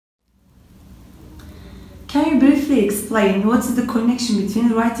briefly explain what is the connection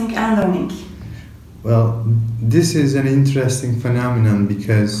between writing and learning? Well, this is an interesting phenomenon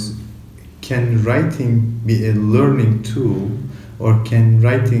because can writing be a learning tool, or can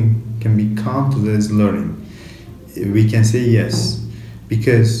writing be counted as learning? We can say yes,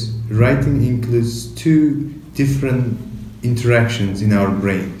 because writing includes two different interactions in our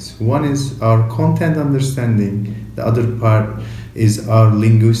brains. One is our content understanding, the other part is our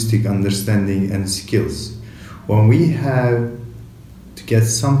linguistic understanding and skills. When we have to get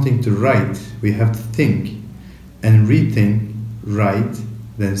something to write, we have to think and rethink, write,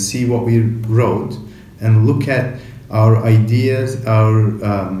 then see what we wrote and look at our ideas, our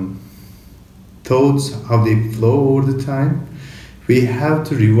thoughts, how they flow over the time. We have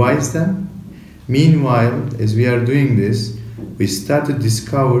to revise them. Meanwhile, as we are doing this, we start to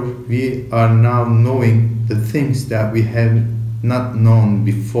discover we are now knowing the things that we have not known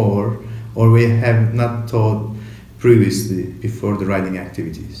before, or we have not taught previously before the writing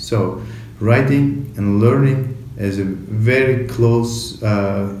activities. So writing and learning is a very close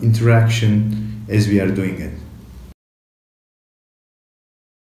interaction as we are doing it.